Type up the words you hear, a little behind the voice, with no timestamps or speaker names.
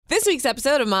This week's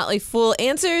episode of Motley Fool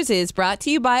Answers is brought to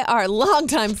you by our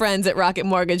longtime friends at Rocket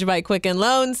Mortgage by Quicken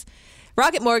Loans.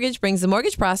 Rocket Mortgage brings the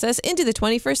mortgage process into the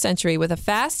 21st century with a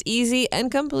fast, easy, and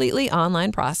completely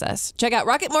online process. Check out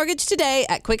Rocket Mortgage today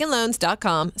at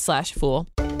quickenloans.com/fool.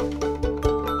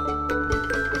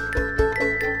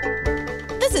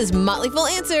 This is Motley Fool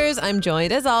Answers. I'm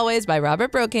joined, as always, by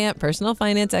Robert Brokamp, personal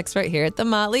finance expert here at The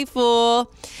Motley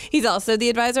Fool. He's also the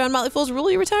advisor on Motley Fool's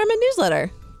Rural Retirement newsletter.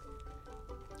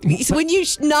 When you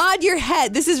nod your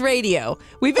head, this is radio.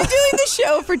 We've been doing this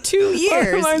show for 2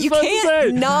 years. You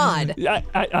can't nod.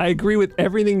 I agree with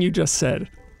everything you just said.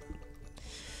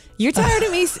 You're tired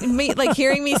of me like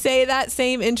hearing me say that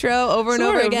same intro over and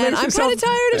over again. I'm kind of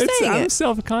tired of saying it. I'm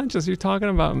self-conscious. You're talking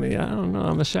about me. I don't know.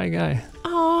 I'm a shy guy.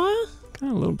 Aw.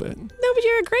 Kind of a little bit. No, but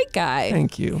you're a great guy.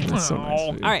 Thank you. That's so nice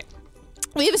of you. All right.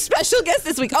 We have a special guest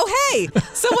this week. Oh, hey,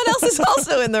 someone else is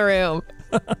also in the room.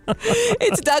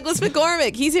 It's Douglas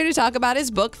McCormick. He's here to talk about his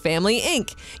book, Family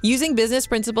Inc., Using Business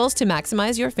Principles to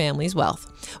Maximize Your Family's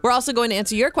Wealth. We're also going to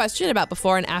answer your question about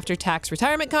before and after tax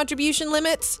retirement contribution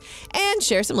limits and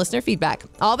share some listener feedback.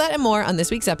 All that and more on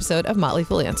this week's episode of Motley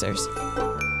Fool Answers.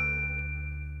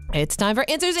 It's time for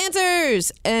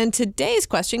Answers. And today's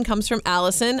question comes from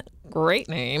Allison, great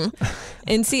name,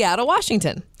 in Seattle,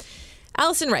 Washington.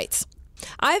 Allison writes,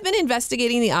 I've been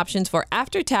investigating the options for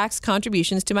after-tax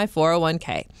contributions to my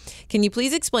 401k. Can you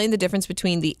please explain the difference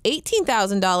between the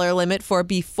 $18,000 limit for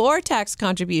before-tax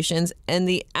contributions and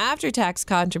the after-tax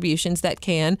contributions that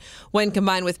can, when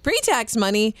combined with pre-tax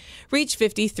money, reach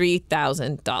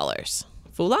 $53,000?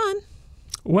 Fool on.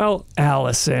 Well,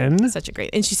 Allison. Such a great,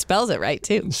 and she spells it right,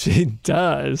 too. She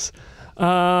does.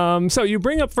 So you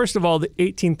bring up, first of all, the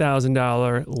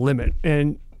 $18,000 limit.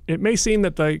 And it may seem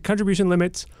that the contribution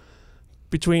limits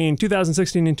between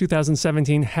 2016 and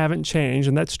 2017 haven't changed,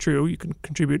 and that's true. You can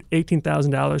contribute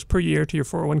 $18,000 per year to your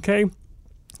 401k,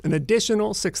 an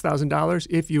additional $6,000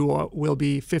 if you will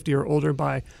be 50 or older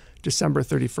by December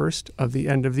 31st of the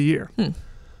end of the year.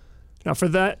 Now, for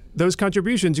those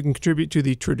contributions, you can contribute to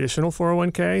the traditional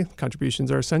 401k.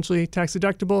 Contributions are essentially tax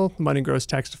deductible. Money grows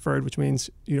tax deferred, which means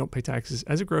you don't pay taxes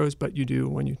as it grows, but you do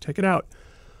when you take it out.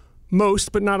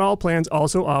 Most, but not all plans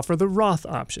also offer the Roth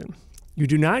option. You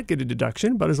do not get a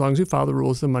deduction, but as long as you follow the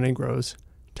rules, the money grows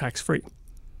tax-free.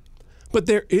 But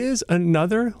there is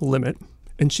another limit,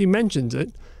 and she mentions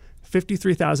it,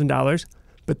 $53,000,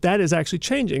 but that is actually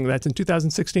changing. That's in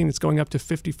 2016. It's going up to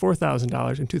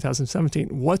 $54,000 in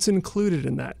 2017. What's included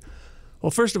in that?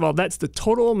 Well, first of all, that's the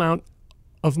total amount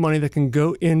of money that can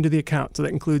go into the account. So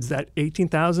that includes that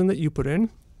 $18,000 that you put in,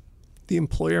 the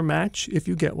employer match if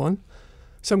you get one.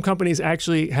 Some companies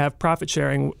actually have profit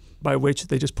sharing by which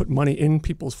they just put money in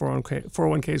people's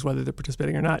 401ks, whether they're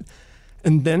participating or not.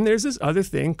 And then there's this other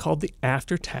thing called the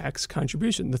after-tax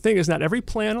contribution. The thing is, not every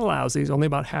plan allows these. Only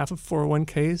about half of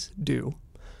 401ks do.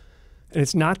 And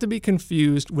it's not to be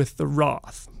confused with the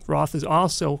Roth. Roth is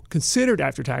also considered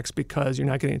after-tax because you're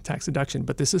not getting a tax deduction,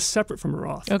 but this is separate from a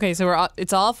Roth. Okay, so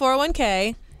it's all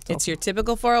 401k. It's your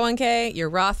typical 401k, your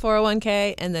Roth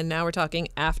 401k, and then now we're talking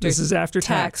after This is after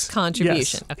tax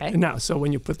contribution. Yes. Okay. And now, so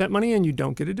when you put that money in, you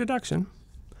don't get a deduction,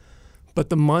 but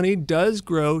the money does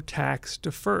grow tax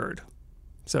deferred.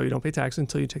 So you don't pay tax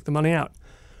until you take the money out.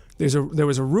 There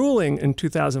was a ruling in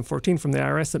 2014 from the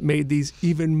IRS that made these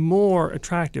even more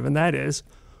attractive, and that is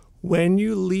when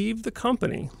you leave the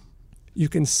company, you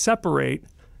can separate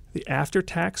the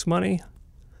after-tax money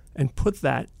and put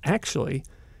that actually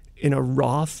in a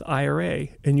Roth IRA,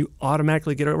 and you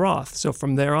automatically get a Roth. So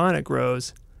from there on, it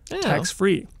grows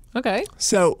tax-free. Okay.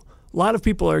 So a lot of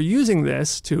people are using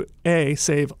this to, A,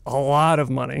 save a lot of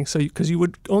money. So because you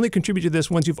would only contribute to this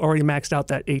once you've already maxed out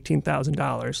that $18,000.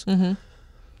 Mm-hmm.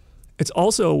 It's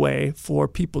also a way for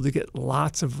people to get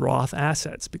lots of Roth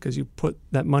assets because you put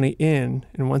that money in,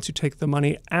 and once you take the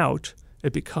money out,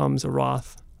 it becomes a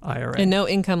Roth IRA. And no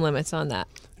income limits on that.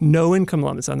 No income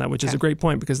limits on that, which is a great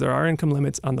point because there are income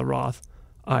limits on the Roth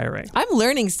IRA. I'm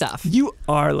learning stuff. You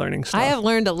are learning stuff. I have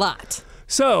learned a lot.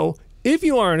 So if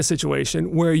you are in a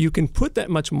situation where you can put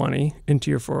that much money into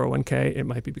your 401k, it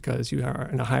might be because you are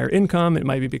in a higher income. It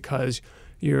might be because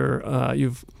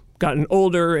you've gotten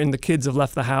older and the kids have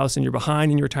left the house and you're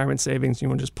behind in your retirement savings and you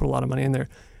want to just put a lot of money in there.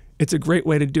 It's a great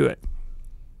way to do it.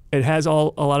 It has a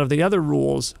lot of the other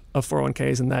rules of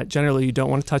 401ks in that generally you don't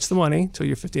want to touch the money until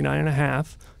you're 59 and a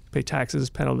half, pay taxes,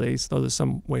 penalties. Those are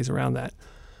some ways around that.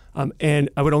 And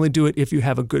I would only do it if you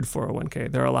have a good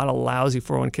 401k. There are a lot of lousy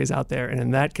 401ks out there, and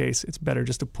in that case, it's better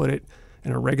just to put it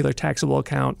in a regular taxable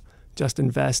account, just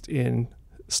invest in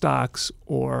stocks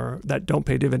or that don't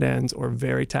pay dividends or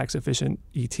very tax-efficient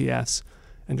ETFs,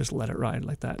 and just let it ride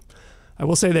like that. I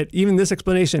will say that even this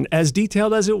explanation, as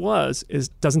detailed as it was,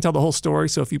 doesn't tell the whole story.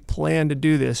 So if you plan to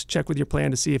do this, check with your plan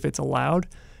to see if it's allowed.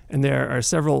 And there are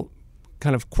several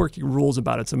kind of quirky rules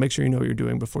about it. So make sure you know what you're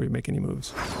doing before you make any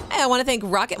moves. Hey, I want to thank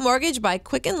Rocket Mortgage by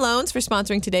Quicken Loans for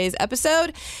sponsoring today's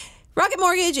episode. Rocket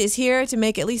Mortgage is here to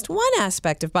make at least one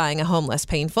aspect of buying a home less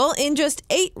painful. In just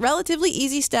 8 relatively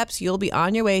easy steps, you'll be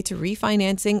on your way to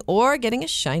refinancing or getting a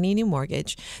shiny new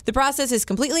mortgage. The process is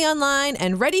completely online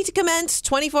and ready to commence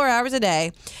 24 hours a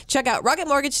day. Check out Rocket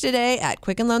Mortgage today at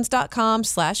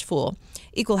quickenloans.com/fool.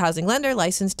 Equal housing lender,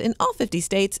 licensed in all 50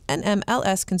 states,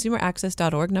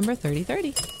 NMLSconsumeraccess.org, number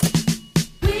 3030.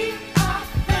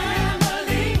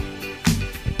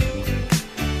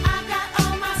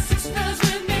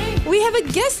 We have a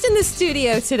guest in the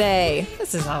studio today.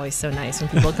 This is always so nice when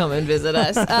people come and visit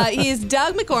us. He is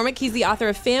Doug McCormick. He's the author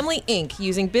of Family Inc.,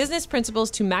 Using Business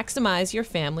Principles to Maximize Your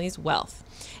Family's Wealth.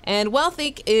 And Wealth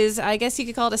Inc. is, I guess you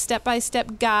could call it a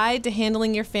step-by-step guide to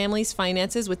handling your family's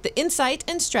finances with the insight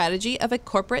and strategy of a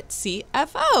corporate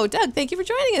CFO. Doug, thank you for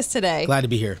joining us today. Glad to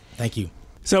be here. Thank you.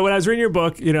 So when I was reading your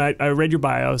book, I read your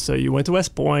bio. So you went to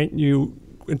West Point, you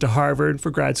went to Harvard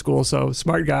for grad school, so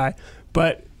smart guy.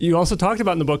 But you also talked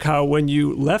about in the book how when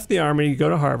you left the Army to go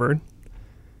to Harvard,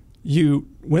 you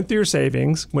went through your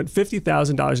savings, went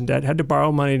 $50,000 in debt, had to borrow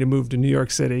money to move to New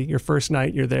York City. Your first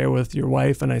night, you're there with your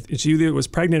wife, and she either was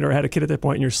pregnant or had a kid at that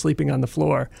point, and you're sleeping on the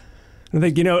floor. And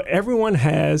I think, everyone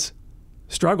has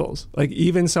struggles. Like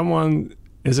even someone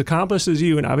as accomplished as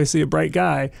you, and obviously a bright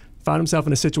guy, found himself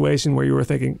in a situation where you were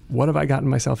thinking, what have I gotten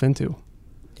myself into?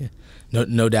 Yeah,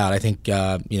 no doubt. I think,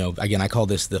 again, I call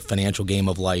this the financial game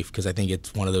of life because I think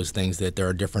it's one of those things that there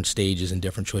are different stages and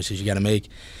different choices you got to make.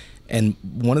 And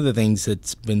one of the things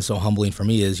that's been so humbling for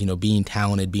me is, being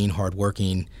talented, being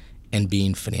hardworking, and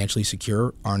being financially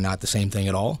secure are not the same thing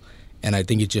at all. And I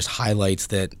think it just highlights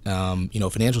that,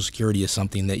 financial security is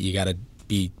something that you got to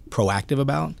be proactive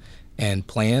about and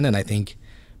plan. And I think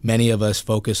many of us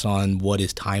focus on what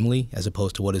is timely as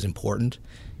opposed to what is important.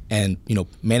 And,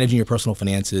 managing your personal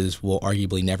finances will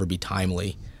arguably never be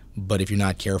timely. But if you're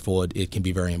not careful, it can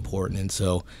be very important. And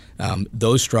so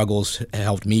those struggles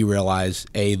helped me realize,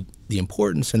 A, the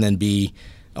importance, and then B,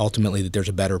 ultimately that there's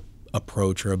a better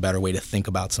approach or a better way to think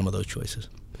about some of those choices.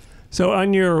 So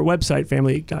on your website,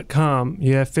 family.com,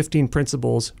 you have 15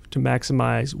 principles to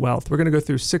maximize wealth. We're going to go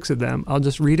through 6 of them. I'll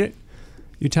just read it.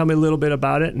 You tell me a little bit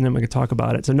about it, and then we can talk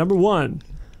about it. So number 1,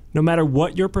 no matter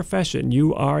what your profession,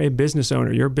 you are a business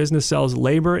owner. Your business sells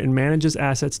labor and manages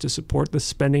assets to support the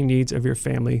spending needs of your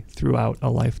family throughout a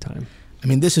lifetime. I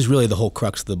mean, this is really the whole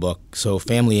crux of the book. So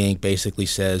Family Inc. basically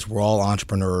says we're all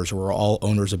entrepreneurs, we're all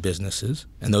owners of businesses,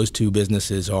 and those 2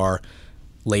 businesses are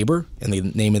labor, and the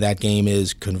name of that game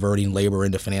is converting labor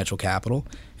into financial capital,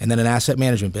 and then an asset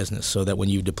management business so that when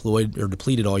you've deployed or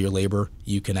depleted all your labor,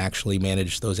 you can actually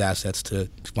manage those assets to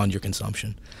fund your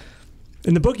consumption.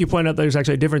 In the book, you point out there's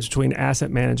actually a difference between asset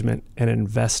management and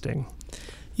investing.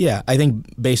 Yeah, I think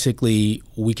basically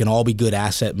we can all be good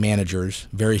asset managers.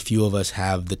 Very few of us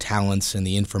have the talents and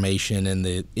the information and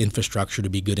the infrastructure to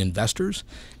be good investors.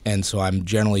 And so I'm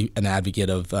generally an advocate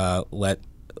of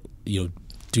do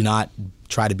not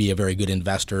try to be a very good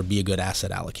investor, be a good asset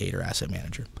allocator, asset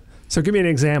manager. So give me an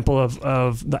example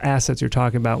of the assets you're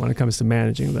talking about when it comes to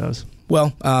managing those.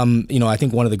 Well, I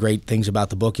think one of the great things about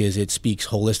the book is it speaks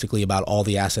holistically about all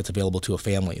the assets available to a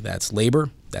family. That's labor,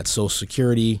 that's Social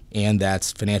Security, and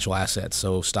that's financial assets,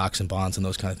 so stocks and bonds and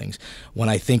those kind of things. When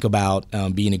I think about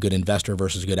being a good investor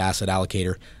versus a good asset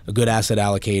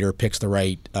allocator picks the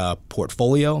right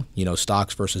portfolio,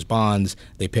 stocks versus bonds.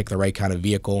 They pick the right kind of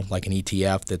vehicle, like an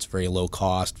ETF that's very low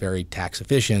cost, very tax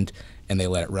efficient, and they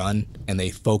let it run, and they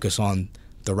focus on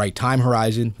the right time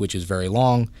horizon, which is very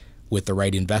long, with the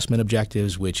right investment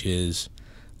objectives, which is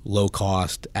low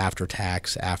cost, after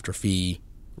tax, after fee,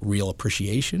 real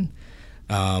appreciation.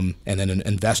 And then an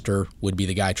investor would be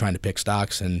the guy trying to pick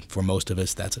stocks, and for most of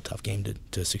us, that's a tough game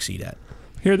to succeed at.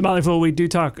 Here at The Motley Fool, we do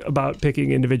talk about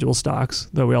picking individual stocks,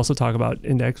 though we also talk about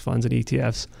index funds and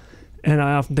ETFs. And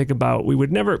I often think about we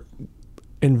would never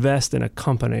invest in a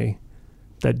company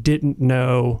that didn't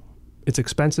know its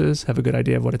expenses, have a good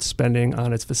idea of what it's spending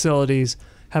on its facilities,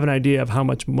 have an idea of how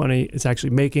much money it's actually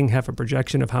making, have a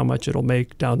projection of how much it'll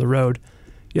make down the road.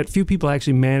 Yet few people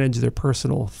actually manage their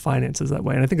personal finances that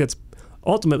way. And I think that's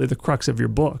ultimately the crux of your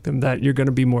book, and that you're going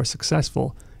to be more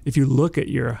successful if you look at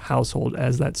your household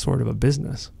as that sort of a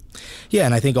business. Yeah,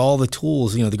 and I think all the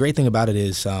tools, the great thing about it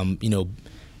is,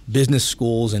 business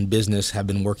schools and business have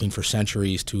been working for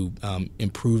centuries to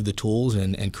improve the tools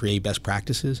and create best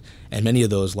practices. And many of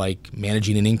those, like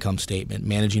managing an income statement,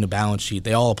 managing a balance sheet,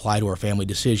 they all apply to our family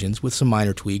decisions with some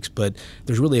minor tweaks, but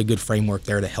there's really a good framework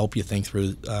there to help you think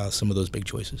through some of those big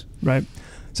choices. Right.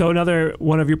 So another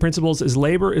one of your principles is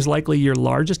labor is likely your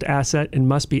largest asset and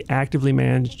must be actively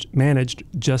managed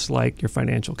just like your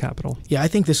financial capital. Yeah, I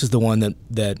think this is the one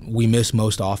that we miss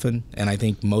most often. And I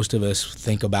think most of us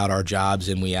think about our jobs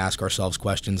and we ask ourselves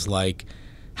questions like,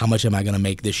 how much am I going to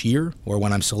make this year? Or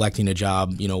when I'm selecting a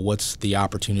job, what's the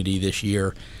opportunity this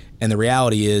year? And the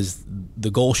reality is the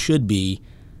goal should be,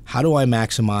 how do I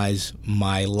maximize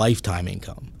my lifetime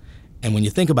income? And when you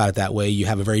think about it that way, you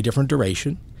have a very different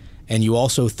duration. And you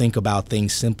also think about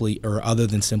things simply, or other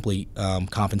than simply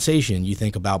compensation, you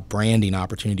think about branding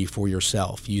opportunity for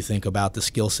yourself. You think about the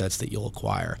skill sets that you'll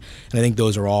acquire. And I think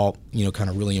those are all, kind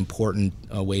of really important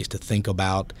ways to think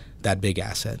about that big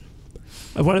asset.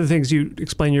 One of the things you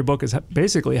explain in your book is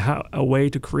basically how a way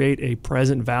to create a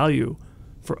present value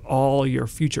for all your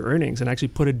future earnings and actually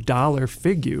put a dollar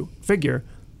figure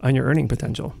on your earning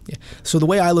potential. Yeah. So the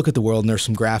way I look at the world, and there's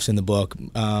some graphs in the book,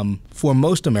 for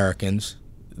most Americans,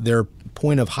 their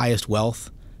point of highest wealth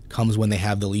comes when they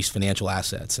have the least financial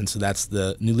assets. And so that's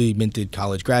the newly minted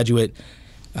college graduate.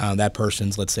 That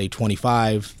person's, let's say,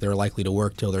 25. They're likely to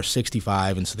work till they're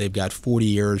 65. And so they've got 40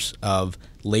 years of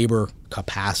labor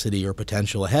capacity or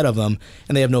potential ahead of them.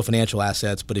 And they have no financial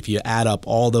assets. But if you add up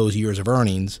all those years of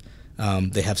earnings,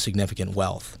 they have significant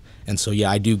wealth. And so, yeah,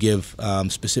 I do give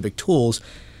specific tools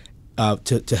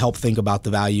to help think about the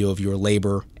value of your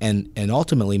labor and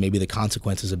ultimately maybe the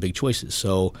consequences of big choices.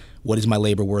 So what is my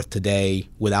labor worth today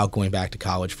without going back to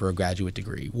college for a graduate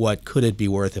degree? What could it be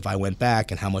worth if I went back,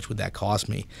 and how much would that cost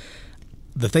me?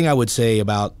 The thing I would say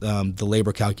about the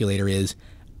labor calculator is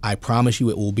I promise you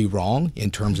it will be wrong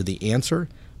in terms of the answer,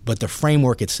 but the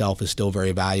framework itself is still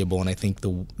very valuable, and I think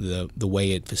the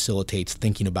way it facilitates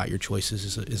thinking about your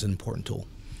choices is an important tool.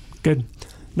 Good.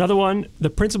 Another one, the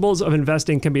principles of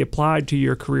investing can be applied to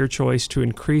your career choice to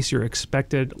increase your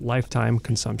expected lifetime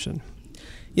consumption.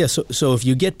 Yeah, so if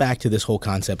you get back to this whole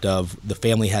concept of the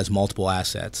family has multiple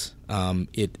assets,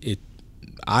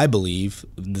 I believe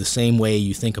the same way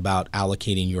you think about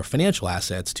allocating your financial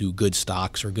assets to good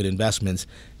stocks or good investments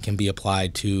can be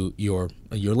applied to your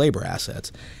labor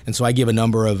assets. And so I give a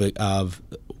number of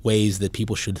ways that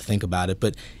people should think about it,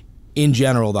 but in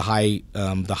general, the high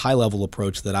level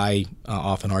approach that I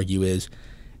often argue is,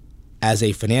 as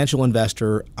a financial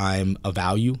investor, I'm a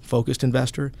value focused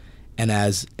investor, and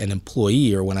as an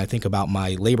employee, or when I think about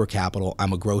my labor capital,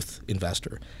 I'm a growth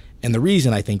investor. And the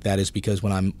reason I think that is because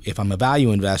if I'm a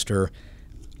value investor,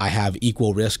 I have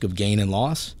equal risk of gain and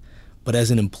loss. But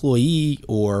as an employee,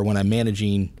 or when I'm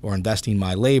managing or investing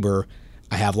my labor,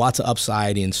 I have lots of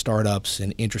upside in startups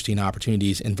and interesting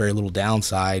opportunities and very little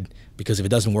downside, because if it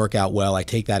doesn't work out well, I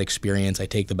take that experience, I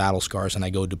take the battle scars, and I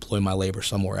go deploy my labor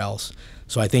somewhere else.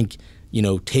 So I think,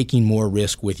 taking more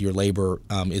risk with your labor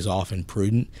is often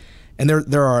prudent. And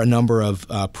there are a number of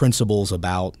principles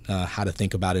about how to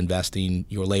think about investing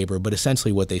your labor, but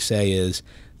essentially what they say is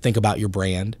think about your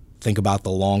brand, think about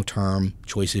the long-term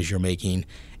choices you're making,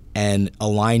 and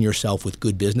align yourself with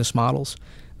good business models.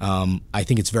 I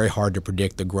think it's very hard to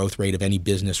predict the growth rate of any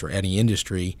business or any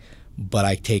industry, but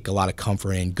I take a lot of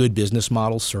comfort in good business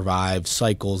models survive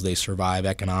cycles, they survive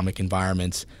economic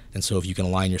environments, and so if you can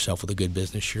align yourself with a good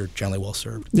business, you're generally well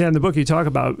served. Yeah, in the book you talk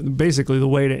about basically the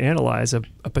way to analyze a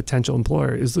potential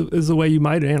employer is the way you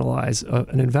might analyze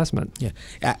an investment. Yeah,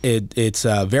 it's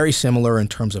very similar in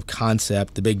terms of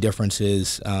concept. The big difference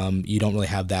is you don't really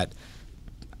have that,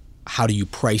 how do you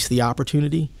price the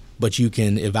opportunity? But you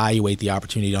can evaluate the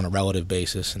opportunity on a relative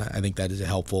basis, and I think that is a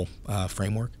helpful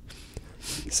framework.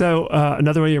 So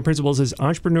another one of your principles is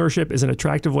entrepreneurship is an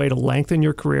attractive way to lengthen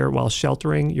your career while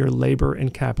sheltering your labor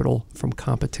and capital from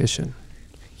competition.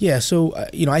 Yeah, so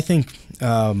I think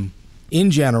in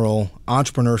general,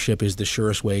 entrepreneurship is the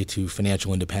surest way to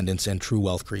financial independence and true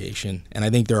wealth creation, and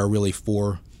I think there are really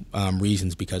four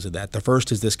reasons because of that. The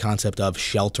first is this concept of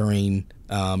sheltering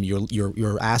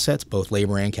your assets, both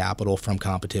labor and capital, from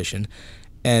competition.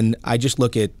 And I just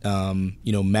look at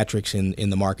metrics in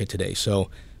the market today.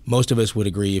 So most of us would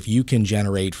agree if you can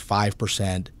generate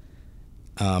 5%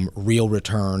 real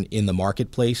return in the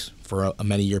marketplace for a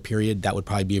many-year period, that would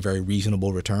probably be a very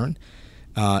reasonable return.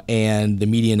 And the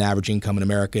median average income in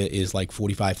America is like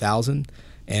 $45,000,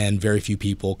 and very few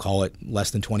people, call it less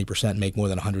than 20%, make more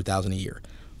than $100,000 a year.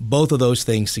 Both of those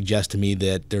things suggest to me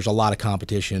that there's a lot of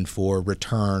competition for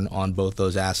return on both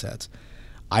those assets.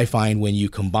 I find when you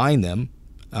combine them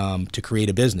to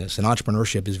create a business, and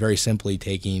entrepreneurship is very simply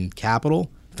taking capital,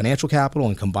 financial capital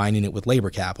and combining it with labor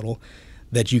capital,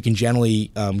 that you can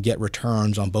generally get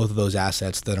returns on both of those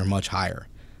assets that are much higher.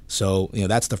 So,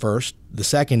 that's the first. The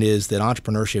second is that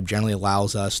entrepreneurship generally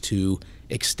allows us to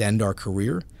extend our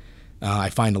career. I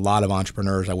find a lot of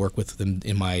entrepreneurs, I work with them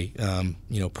in my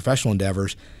professional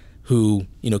endeavors, who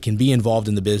can be involved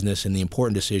in the business and the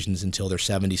important decisions until they're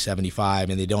 70, 75,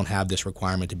 and they don't have this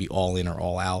requirement to be all in or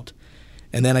all out.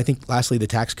 And then I think lastly, the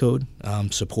tax code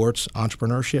supports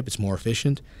entrepreneurship. It's more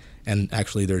efficient. And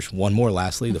actually there's one more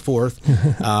lastly, the fourth,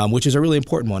 which is a really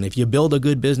important one. If you build a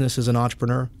good business as an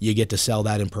entrepreneur, you get to sell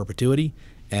that in perpetuity,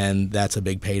 and that's a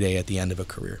big payday at the end of a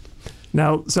career.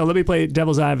 Now, so let me play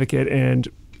devil's advocate, and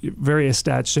various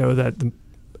stats show that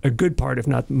a good part, if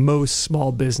not most,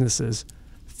 small businesses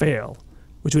fail,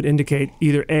 which would indicate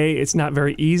either A, it's not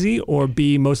very easy, or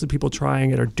B, most of the people trying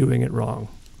it are doing it wrong.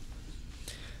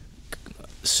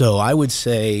 So I would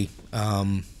say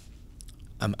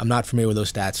I'm not familiar with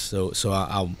those stats, so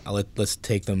let's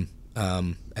take them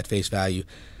at face value.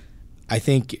 I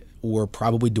think we're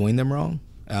probably doing them wrong,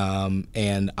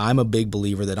 and I'm a big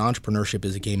believer that entrepreneurship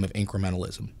is a game of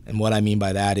incrementalism. And what I mean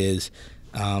by that is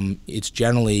it's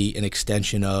generally an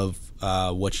extension of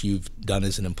what you've done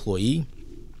as an employee,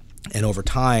 and over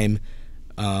time,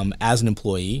 as an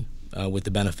employee, with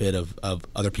the benefit of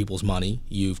other people's money,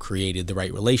 you've created the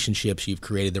right relationships, you've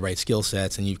created the right skill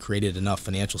sets, and you've created enough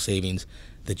financial savings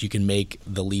that you can make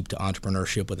the leap to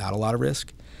entrepreneurship without a lot of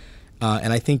risk.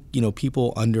 And I think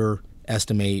people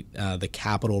underestimate the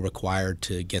capital required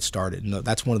to get started.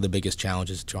 That's one of the biggest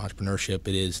challenges to entrepreneurship.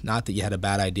 It is not that you had a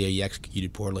bad idea, you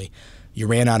executed poorly. You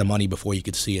ran out of money before you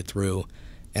could see it through.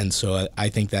 And so I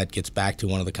think that gets back to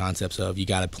one of the concepts of you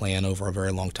got to plan over a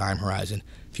very long time horizon.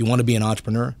 If you want to be an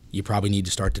entrepreneur, you probably need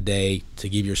to start today to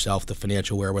give yourself the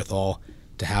financial wherewithal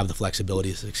to have the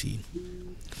flexibility to succeed.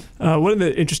 One of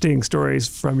the interesting stories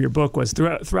from your book was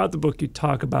throughout the book you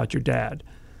talk about your dad.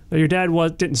 Now, your dad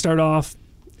didn't start off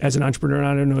as an entrepreneur.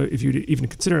 I don't know if you'd even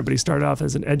consider it, but he started off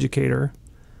as an educator,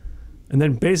 and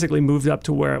then basically moved up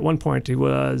to where at one point he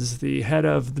was the head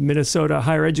of the Minnesota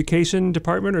Higher Education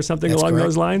Department or something along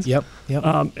those lines. Yep.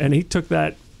 And he took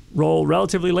that role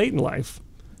relatively late in life.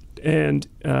 And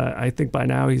I think by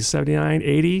now he's 79,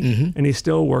 80, and he's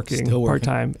still working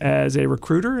part-time as a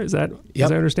recruiter. Is that,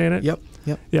 as I understand it?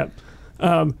 Yep.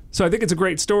 So I think it's a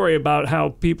great story about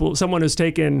how someone who's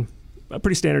taken a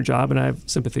pretty standard job, and I have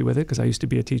sympathy with it because I used to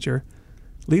be a teacher,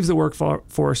 leaves the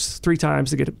workforce 3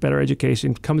 times to get a better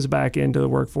education, comes back into the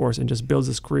workforce and just builds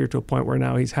his career to a point where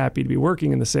now he's happy to be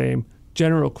working in the same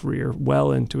general career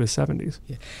well into his 70s.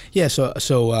 Yeah. So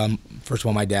first of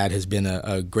all, my dad has been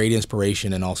a great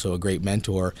inspiration and also a great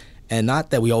mentor. And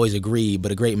not that we always agree,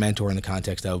 but a great mentor in the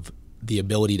context of the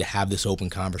ability to have this open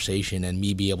conversation and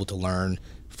me be able to learn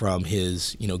from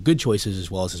his good choices as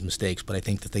well as his mistakes. But I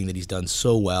think the thing that he's done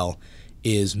so well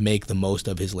is make the most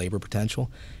of his labor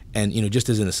potential. And just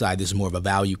as an aside, this is more of a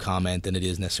value comment than it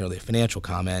is necessarily a financial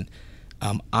comment.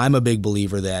 I'm a big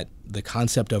believer that the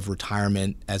concept of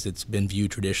retirement, as it's been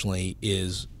viewed traditionally,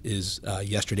 is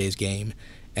yesterday's game,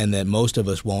 and that most of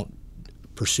us won't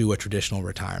pursue a traditional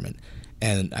retirement.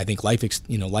 And I think life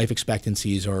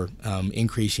expectancies are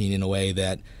increasing in a way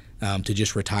that to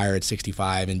just retire at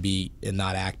 65 and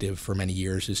not active for many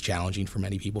years is challenging for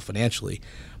many people financially.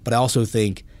 But I also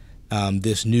think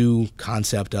this new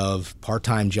concept of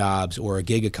part-time jobs or a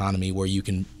gig economy where you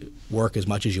can work as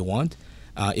much as you want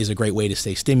is a great way to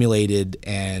stay stimulated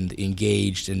and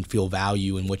engaged and feel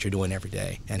value in what you're doing every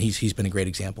day. And he's been a great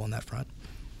example on that front.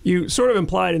 You sort of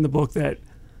implied in the book that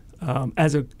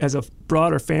as a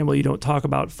broader family, you don't talk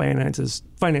about finances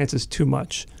too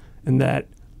much, and that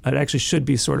it actually should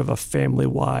be sort of a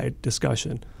family-wide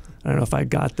discussion. I don't know if I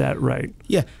got that right.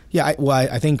 Yeah.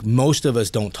 I think most of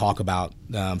us don't talk about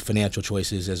financial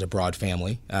choices as a broad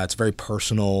family. It's very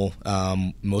personal.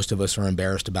 Most of us are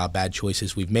embarrassed about bad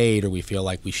choices we've made, or we feel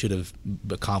like we should have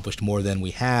accomplished more than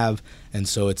we have, and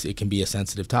so it can be a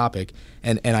sensitive topic.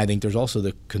 And I think there's also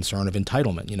the concern of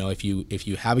entitlement. If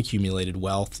you have accumulated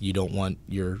wealth, you don't want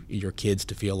your kids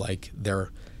to feel like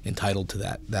they're entitled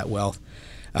to that wealth.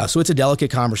 So it's a delicate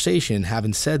conversation.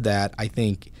 Having said that, I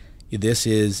think this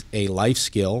is a life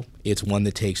skill. It's one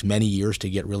that takes many years to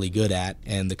get really good at,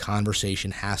 and the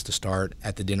conversation has to start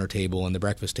at the dinner table and the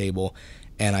breakfast table.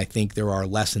 And I think there are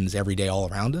lessons every day all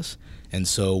around us. And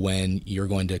so when you're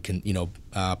going to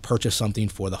purchase something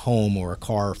for the home or a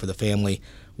car for the family,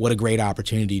 what a great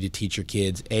opportunity to teach your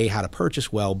kids, A, how to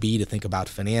purchase well, B, to think about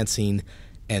financing,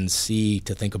 and C,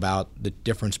 to think about the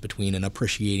difference between an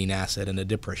appreciating asset and a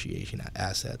depreciation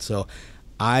asset. So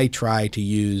I try to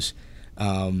use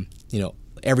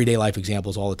everyday life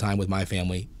examples all the time with my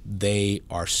family. They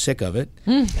are sick of it,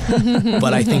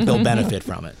 but I think they'll benefit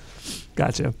from it.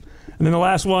 Gotcha. And then the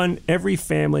last one, every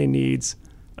family needs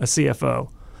a CFO.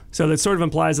 So that sort of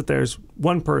implies that there's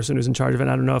one person who's in charge of it.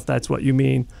 I don't know if that's what you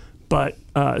mean, but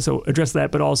so address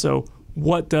that, but also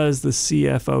what does the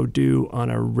CFO do on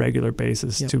a regular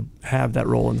basis to have that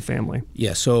role in the family?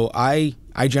 Yeah, so I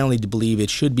generally believe it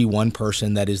should be one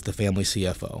person that is the family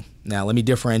CFO. Now, let me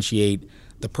differentiate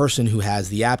the person who has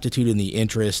the aptitude and the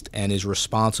interest and is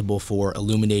responsible for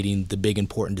illuminating the big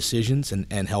important decisions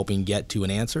and helping get to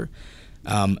an answer.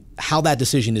 How that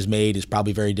decision is made is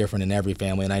probably very different in every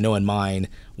family. And I know in mine,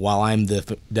 while I'm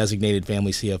the designated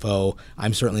family CFO,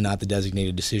 I'm certainly not the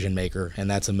designated decision maker. And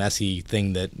that's a messy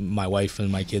thing that my wife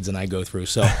and my kids and I go through.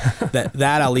 So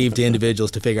that I'll leave to individuals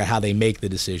to figure out how they make the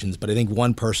decisions. But I think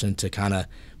one person to kind of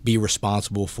be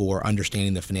responsible for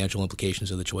understanding the financial implications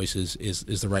of the choices is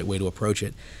the right way to approach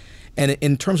it. And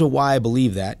in terms of why I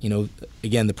believe that,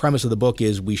 again, the premise of the book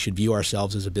is we should view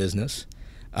ourselves as a business.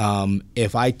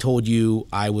 If I told you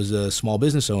I was a small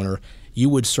business owner, you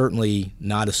would certainly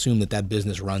not assume that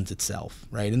business runs itself,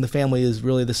 right? And the family is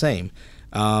really the same.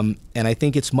 And I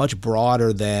think it's much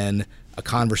broader than a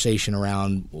conversation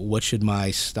around what should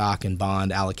my stock and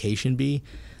bond allocation be.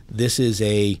 This is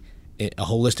a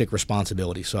holistic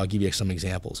responsibility. So I'll give you some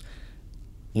examples.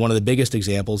 One of the biggest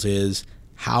examples is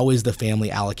how is the family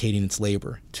allocating its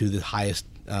labor to the highest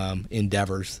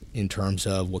endeavors in terms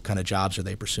of what kind of jobs are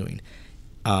they pursuing?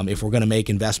 If we're going to make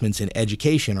investments in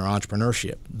education or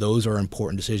entrepreneurship, those are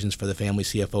important decisions for the family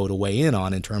CFO to weigh in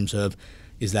on in terms of,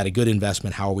 is that a good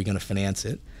investment? How are we going to finance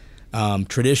it?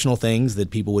 Traditional things that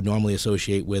people would normally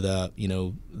associate with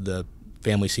the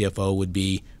family CFO would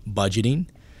be budgeting,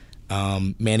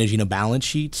 managing a balance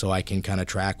sheet so I can kind of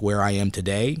track where I am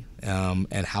today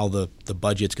and how the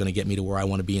budget's going to get me to where I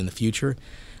want to be in the future.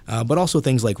 But also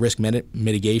things like risk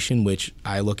mitigation, which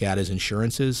I look at as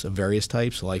insurances of various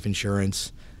types, life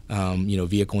insurance,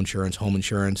 vehicle insurance, home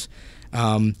insurance.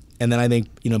 And then I think,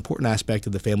 important aspect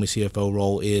of the family CFO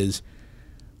role is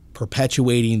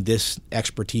perpetuating this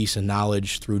expertise and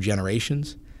knowledge through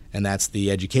generations. And that's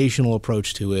the educational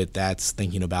approach to it. That's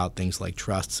thinking about things like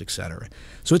trusts, et cetera.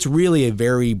 So it's really a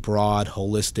very broad,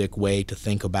 holistic way to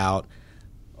think about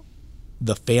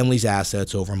the family's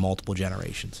assets over multiple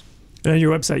generations. And on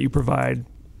your website, you provide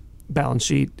balance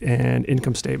sheet and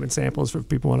income statement samples for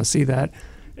people who want to see that.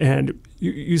 And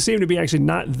you seem to be actually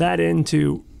not that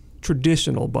into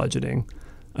traditional budgeting.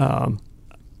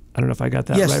 I don't know if I got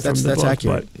that right from the book. Yes, that's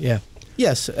accurate. But yeah.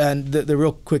 Yes, and the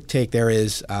real quick take there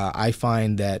is I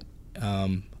find that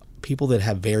people that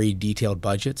have very detailed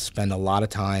budgets spend a lot of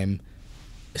time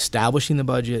establishing the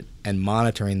budget and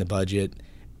monitoring the budget,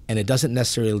 and it doesn't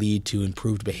necessarily lead to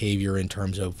improved behavior in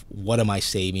terms of what am I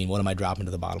saving, what am I dropping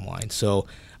to the bottom line. So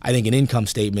I think an income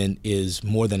statement is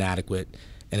more than adequate.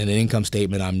 And in an income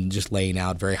statement, I'm just laying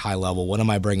out very high level, what am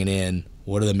I bringing in,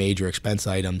 what are the major expense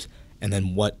items, and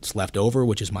then what's left over,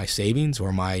 which is my savings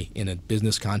or my, in a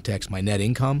business context, my net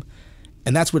income.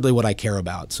 And that's really what I care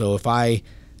about. So if I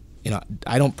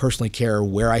don't personally care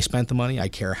where I spent the money, I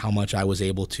care how much I was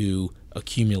able to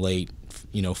accumulate,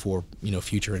 for,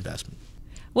 future investment.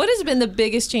 What has been the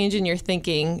biggest change in your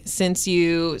thinking since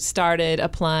you started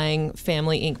applying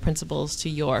Family Inc. principles to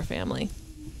your family?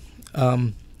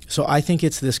 So I think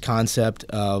it's this concept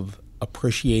of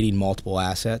appreciating multiple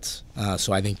assets.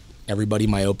 So I think everybody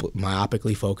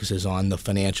myopically focuses on the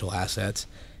financial assets.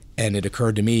 And it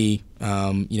occurred to me,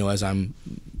 as I'm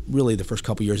really the first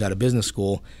couple years out of business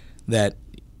school, that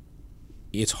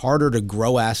it's harder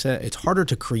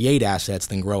to create assets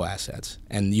than grow assets.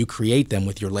 And you create them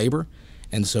with your labor.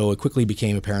 And so it quickly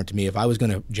became apparent to me if I was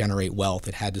going to generate wealth,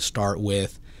 it had to start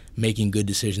with making good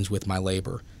decisions with my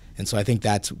labor. And so I think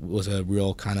that was a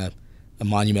real kind of a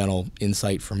monumental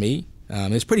insight for me.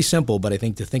 It's pretty simple, but I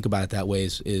think to think about it that way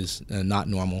is not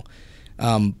normal.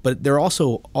 But there are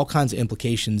also all kinds of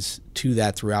implications to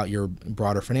that throughout your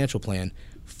broader financial plan.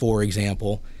 For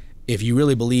example, if you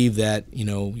really believe that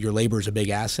your labor is a big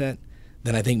asset,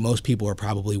 then I think most people are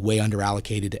probably way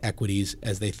underallocated to equities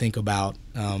as they think about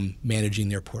managing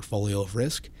their portfolio of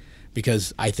risk,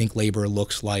 because I think labor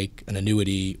looks like an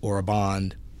annuity or a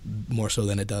bond more so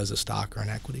than it does a stock or an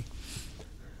equity.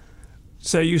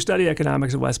 So you studied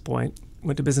economics at West Point,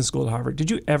 went to business school at Harvard.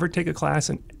 Did you ever take a class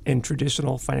in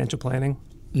traditional financial planning?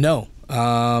 No.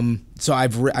 So I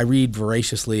read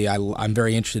voraciously. I'm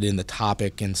very interested in the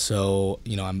topic, and so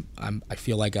I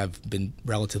feel like I've been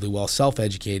relatively well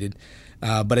self-educated.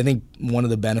 But I think one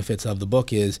of the benefits of the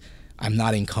book is I'm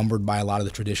not encumbered by a lot of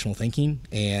the traditional thinking,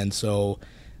 and so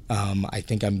I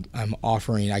think I'm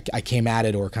offering. I came at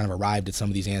it or kind of arrived at some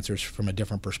of these answers from a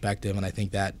different perspective, and I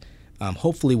think that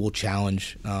hopefully will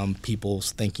challenge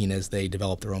people's thinking as they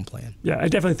develop their own plan. Yeah, I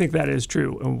definitely think that is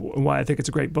true, and why I think it's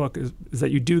a great book is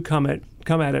that you do come at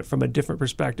it from a different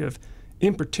perspective,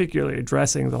 in particular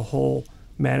addressing the whole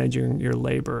managing your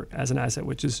labor as an asset,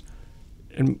 which is,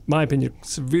 in my opinion,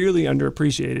 severely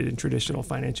underappreciated in traditional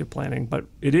financial planning, but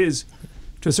it is,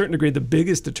 to a certain degree, one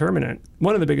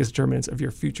of the biggest determinants of your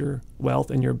future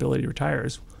wealth and your ability to retire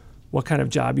is what kind of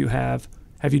job you have.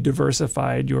 Have you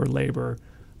diversified your labor?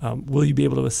 Will you be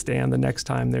able to withstand the next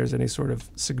time there's any sort of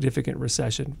significant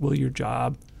recession? Will your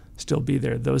job still be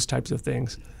there? Those types of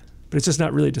things. But it's just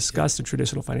not really discussed in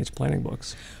traditional financial planning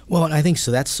books. Well, and I think so.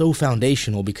 That's so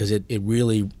foundational because it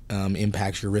really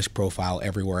impacts your risk profile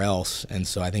everywhere else. And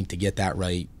so I think to get that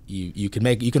right, you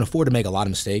can afford to make a lot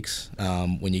of mistakes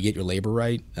when you get your labor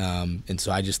right. And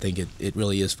so I just think it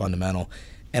really is fundamental.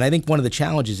 And I think one of the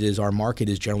challenges is our market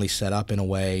is generally set up in a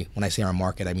way, when I say our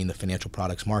market, I mean the financial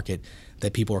products market,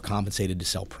 that people are compensated to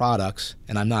sell products.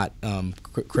 And I'm not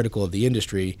critical of the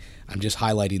industry. I'm just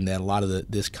highlighting that a lot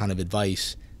of this kind of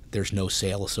advice, there's no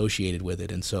sale associated with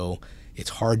it. And so it's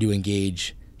hard to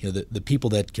engage. The people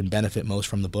that can benefit most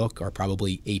from the book are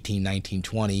probably 18, 19,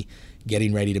 20,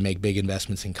 getting ready to make big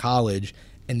investments in college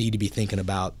and need to be thinking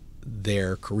about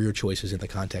their career choices in the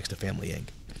context of Family Inc.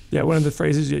 Yeah, one of the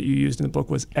phrases that you used in the book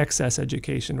was excess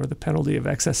education, or the penalty of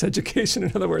excess education.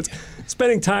 In other words,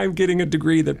 spending time getting a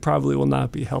degree that probably will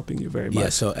not be helping you very much. Yeah,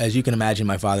 so as you can imagine,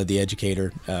 my father, the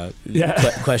educator,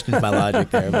 questions my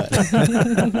logic there.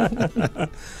 But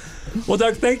Well,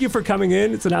 Doug, thank you for coming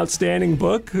in. It's an outstanding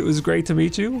book. It was great to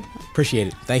meet you. Appreciate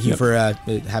it. Thank you for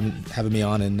having me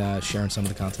on and sharing some of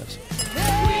the concepts.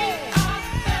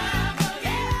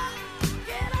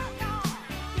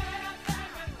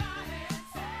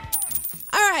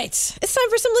 It's time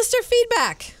for some listener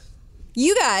feedback.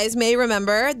 You guys may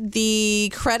remember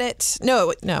the credit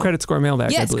score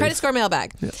mailbag. Yes, credit score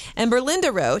mailbag. Yeah. And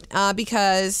Berlinda wrote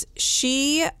because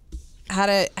she had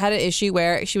an issue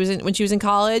where when she was in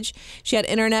college, she had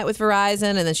internet with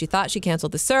Verizon, and then she thought she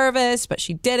canceled the service, but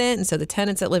she didn't. And so the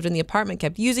tenants that lived in the apartment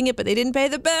kept using it, but they didn't pay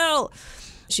the bill.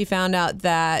 She found out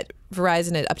that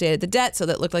Verizon had updated the debt so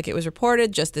that it looked like it was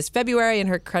reported just this February, and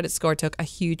her credit score took a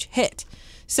huge hit.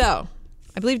 So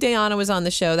I believe Dayana was on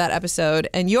the show that episode,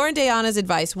 and your and Dayana's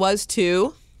advice was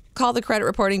to call the credit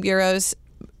reporting bureaus,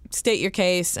 state your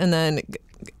case, and then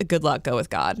good luck, go with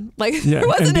God. There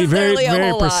wasn't and be necessarily very, a very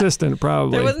whole persistent, lot.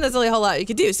 probably. There wasn't necessarily a whole lot you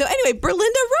could do. So anyway, Berlinda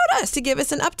wrote us to give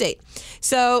us an update.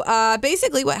 So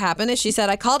basically what happened is she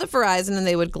said, I called up Verizon and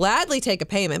they would gladly take a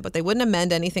payment, but they wouldn't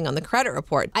amend anything on the credit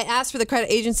report. I asked for the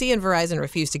credit agency and Verizon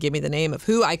refused to give me the name of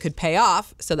who I could pay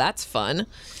off. So that's fun.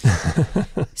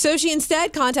 So she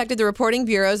instead contacted the reporting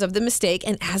bureaus of the mistake.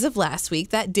 And as of last week,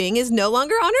 that ding is no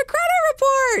longer on her credit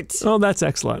report. Oh, that's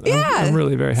excellent. Yeah. I'm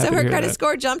really very happy So her to hear credit that.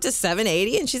 score jumped to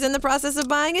 780 and she's in the process of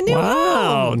buying a new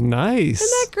Wow, home. nice. Isn't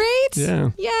that great? Yeah.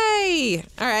 Yay.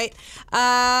 All right.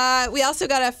 We also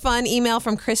got a fun email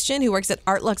from Christian who works at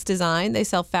Artlux Design. They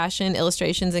sell fashion,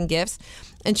 illustrations, and gifts.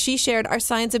 And she shared our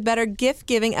Science of Better gift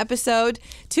giving episode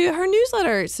to her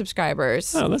newsletter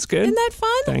subscribers. Oh, that's good. Isn't that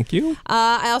fun? Thank you.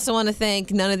 I also want to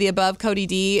thank None of the Above, Cody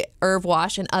D, Irv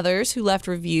Wash, and others who left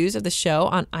reviews of the show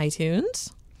on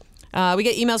iTunes. We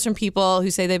get emails from people who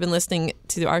say they've been listening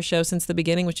to our show since the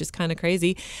beginning, which is kind of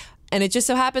crazy. And it just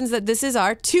so happens that this is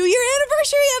our 2-year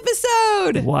anniversary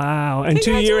episode. Wow. And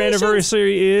 2-year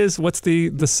anniversary is, what's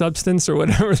the substance or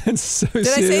whatever that's associated with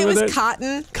it? Did I say it was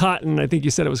cotton? Cotton. I think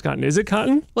you said it was cotton. Is it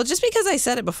cotton? Well, just because I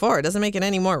said it before, it doesn't make it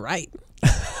any more right.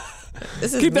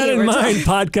 Keep that in mind,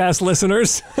 podcast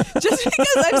listeners. Just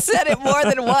because I've said it more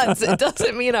than once, it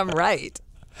doesn't mean I'm right.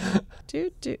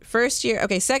 First year.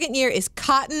 Okay, second year is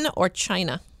cotton or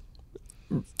China.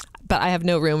 But I have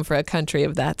no room for a country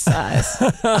of that size.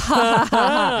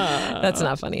 That's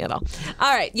not funny at all.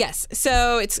 All right, yes.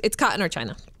 So it's cotton or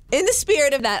China. In the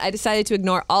spirit of that, I decided to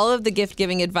ignore all of the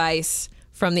gift-giving advice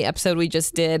from the episode we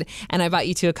just did, and I bought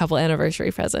you two a couple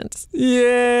anniversary presents.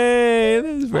 Yay!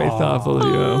 That was very thoughtful of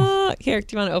you. Here,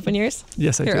 do you want to open yours?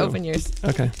 Yes, I do. Here, open yours.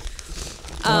 Okay.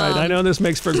 All right, I know this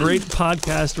makes for great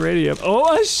podcast radio.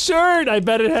 Oh, a shirt! I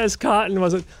bet it has cotton,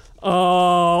 was it?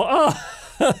 Oh.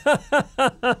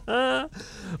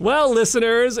 Well,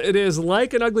 listeners, it is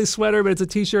like an ugly sweater, but it's a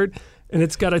t-shirt, and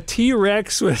it's got a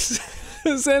T-Rex with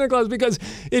Santa Claus, because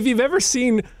if you've ever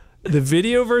seen the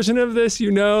video version of this,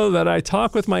 you know that I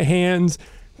talk with my hands,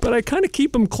 but I kind of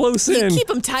keep them close in. You keep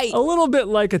them tight. A little bit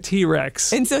like a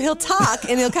T-Rex. And so he'll talk,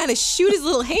 and he'll kind of shoot his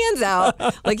little hands out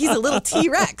like he's a little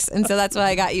T-Rex. And so that's why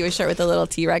I got you a shirt with a little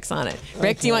T-Rex on it.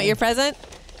 Rick, do you want your present?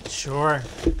 Sure.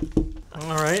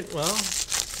 All right. Well,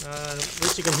 at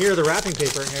least you can hear the wrapping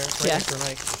paper here. It's right Yeah. next to the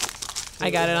mic. I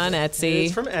got it on It's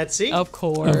Etsy. from Etsy. Of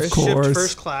course. Of course. Shipped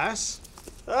first class.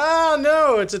 Oh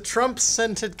no! It's a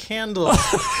Trump-scented candle.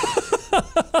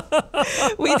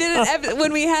 We did it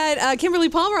when we had Kimberly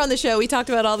Palmer on the show. We talked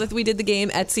about all that. We did the game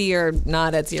Etsy or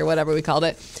not Etsy or whatever we called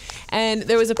it. And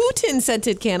there was a Putin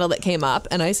scented candle that came up,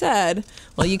 and I said,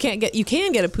 "Well, you can get a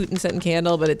Putin scented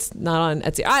candle, but it's not on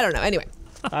Etsy." I don't know. Anyway,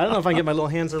 I don't know if I can get my little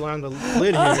hands around the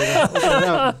lid here. To open it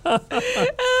up.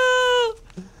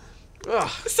 Ugh.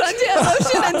 suntan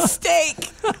lotion and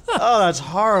steak. Oh, that's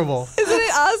horrible. Isn't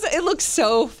it awesome? It looks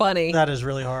so funny. That is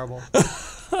really horrible.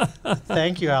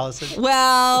 Thank you, Allison.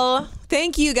 Well,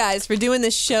 thank you guys for doing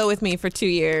this show with me for 2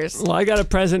 years. Well, I got a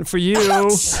present for you.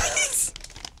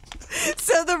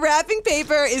 So the wrapping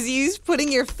paper is used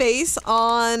putting your face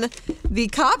on the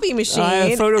copy machine I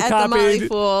at the Motley photocopied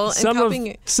Fool and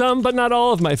copying. some, but not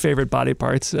all of my favorite body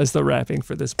parts as the wrapping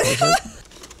for this present.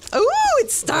 Ooh,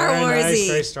 it's Star Very Warsy. nice,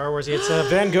 very Star Warsy. It's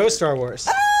Van Gogh Star Wars.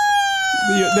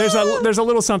 There's a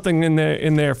little something in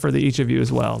there for each of you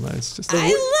as well. That's just I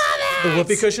love The it.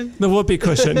 whoopee cushion. the whoopee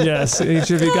cushion. Yes,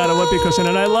 each of you got a whoopee cushion,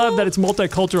 and I love that it's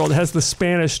multicultural. It has the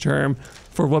Spanish term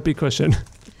for whoopee cushion.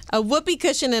 A whoopee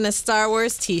cushion and a Star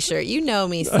Wars T-shirt. You know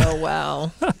me so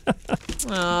well.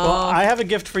 Well, I have a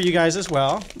gift for you guys as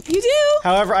well. You do?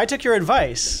 However, I took your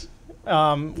advice.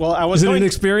 Well, I was Is it going. an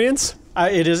experience?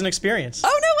 It is an experience.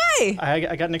 Oh, no way.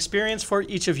 I got an experience for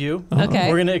each of you. Okay.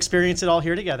 We're going to experience it all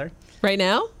here together. Right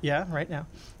now? Yeah, right now.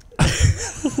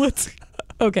 What's...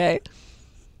 Okay.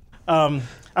 I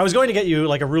was going to get you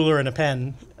like a ruler and a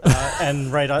pen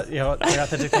and write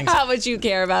authentic things, How much you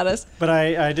care about us? but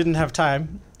I didn't have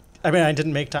time. I mean, I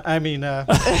didn't make time. I mean,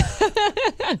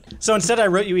 so instead I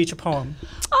wrote you each a poem.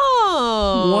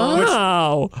 Oh.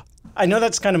 Wow. I know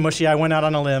that's kind of mushy. I went out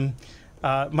on a limb,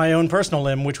 my own personal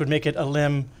limb, which would make it a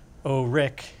limb, oh,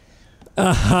 Rick.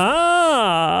 Aha.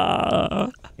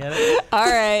 Get it? All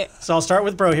right. So I'll start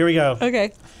with bro. Here we go.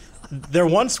 Okay. There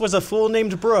once was a fool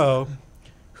named Bro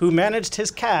who managed his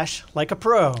cash like a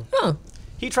pro. Oh.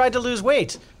 He tried to lose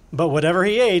weight, but whatever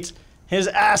he ate, his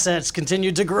assets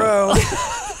continued to grow.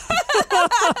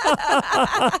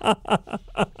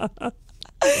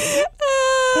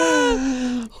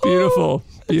 Beautiful.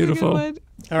 Beautiful.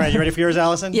 All right, you ready for yours,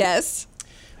 Allison? Yes.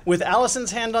 With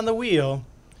Allison's hand on the wheel,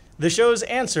 the show's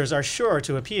answers are sure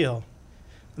to appeal.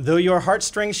 Though your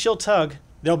heartstrings she'll tug,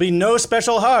 there'll be no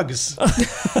special hugs.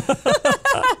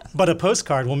 But a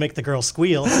postcard will make the girl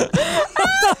squeal.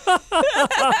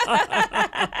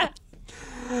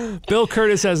 Bill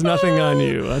Curtis has nothing on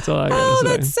you. That's all I gotta Oh, say.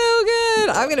 that's so good.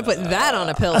 I'm going to put that on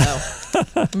a pillow.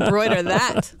 Embroider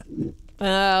that.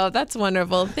 Oh, that's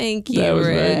wonderful. Thank you, That was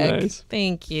Rick. very nice.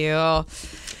 Thank you. All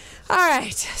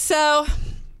right. So,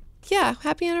 yeah,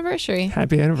 happy anniversary.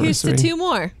 Happy Here's anniversary. to 2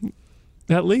 more.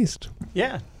 At least.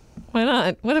 Yeah, Why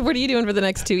not? What are you doing for the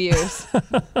next 2 years?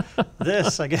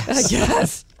 this, I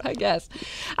guess. I guess.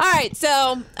 All right.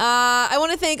 So I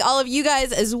want to thank all of you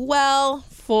guys as well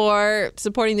for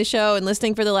supporting the show and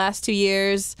listening for the last 2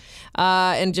 years.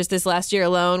 And just this last year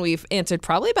alone, we've answered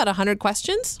probably about 100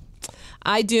 questions.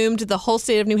 I doomed the whole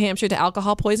state of New Hampshire to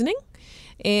alcohol poisoning.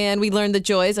 And we learned the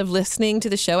joys of listening to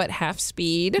the show at half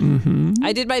speed. Mm-hmm.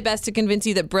 I did my best to convince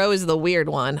you that bro is the weird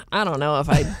one. I don't know if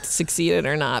I succeeded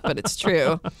or not, but it's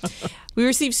true. We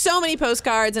received so many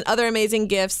postcards and other amazing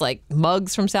gifts like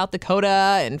mugs from South Dakota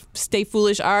and Stay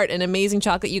Foolish art and amazing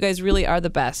chocolate. You guys really are the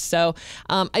best. So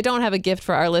I don't have a gift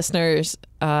for our listeners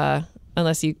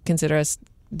unless you consider us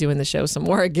doing the show some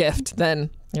more a gift.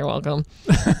 Then you're welcome.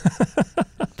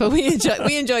 But we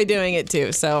enjoy doing it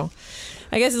too. So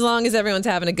I guess as long as everyone's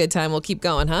having a good time, we'll keep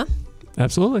going, huh?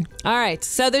 Absolutely. All right.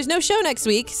 So there's no show next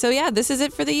week. So yeah, this is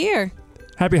it for the year.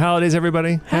 Happy holidays,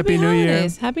 everybody. Happy New Year.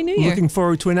 holidays. Happy New Year. Looking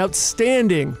forward to an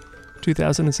outstanding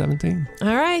 2017.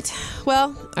 All right.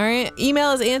 Well, all right.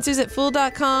 Email is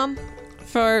answers@fool.com.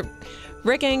 For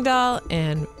Rick Engdahl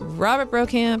and Robert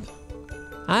Brokamp,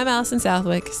 I'm Allison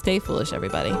Southwick. Stay foolish,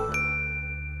 everybody.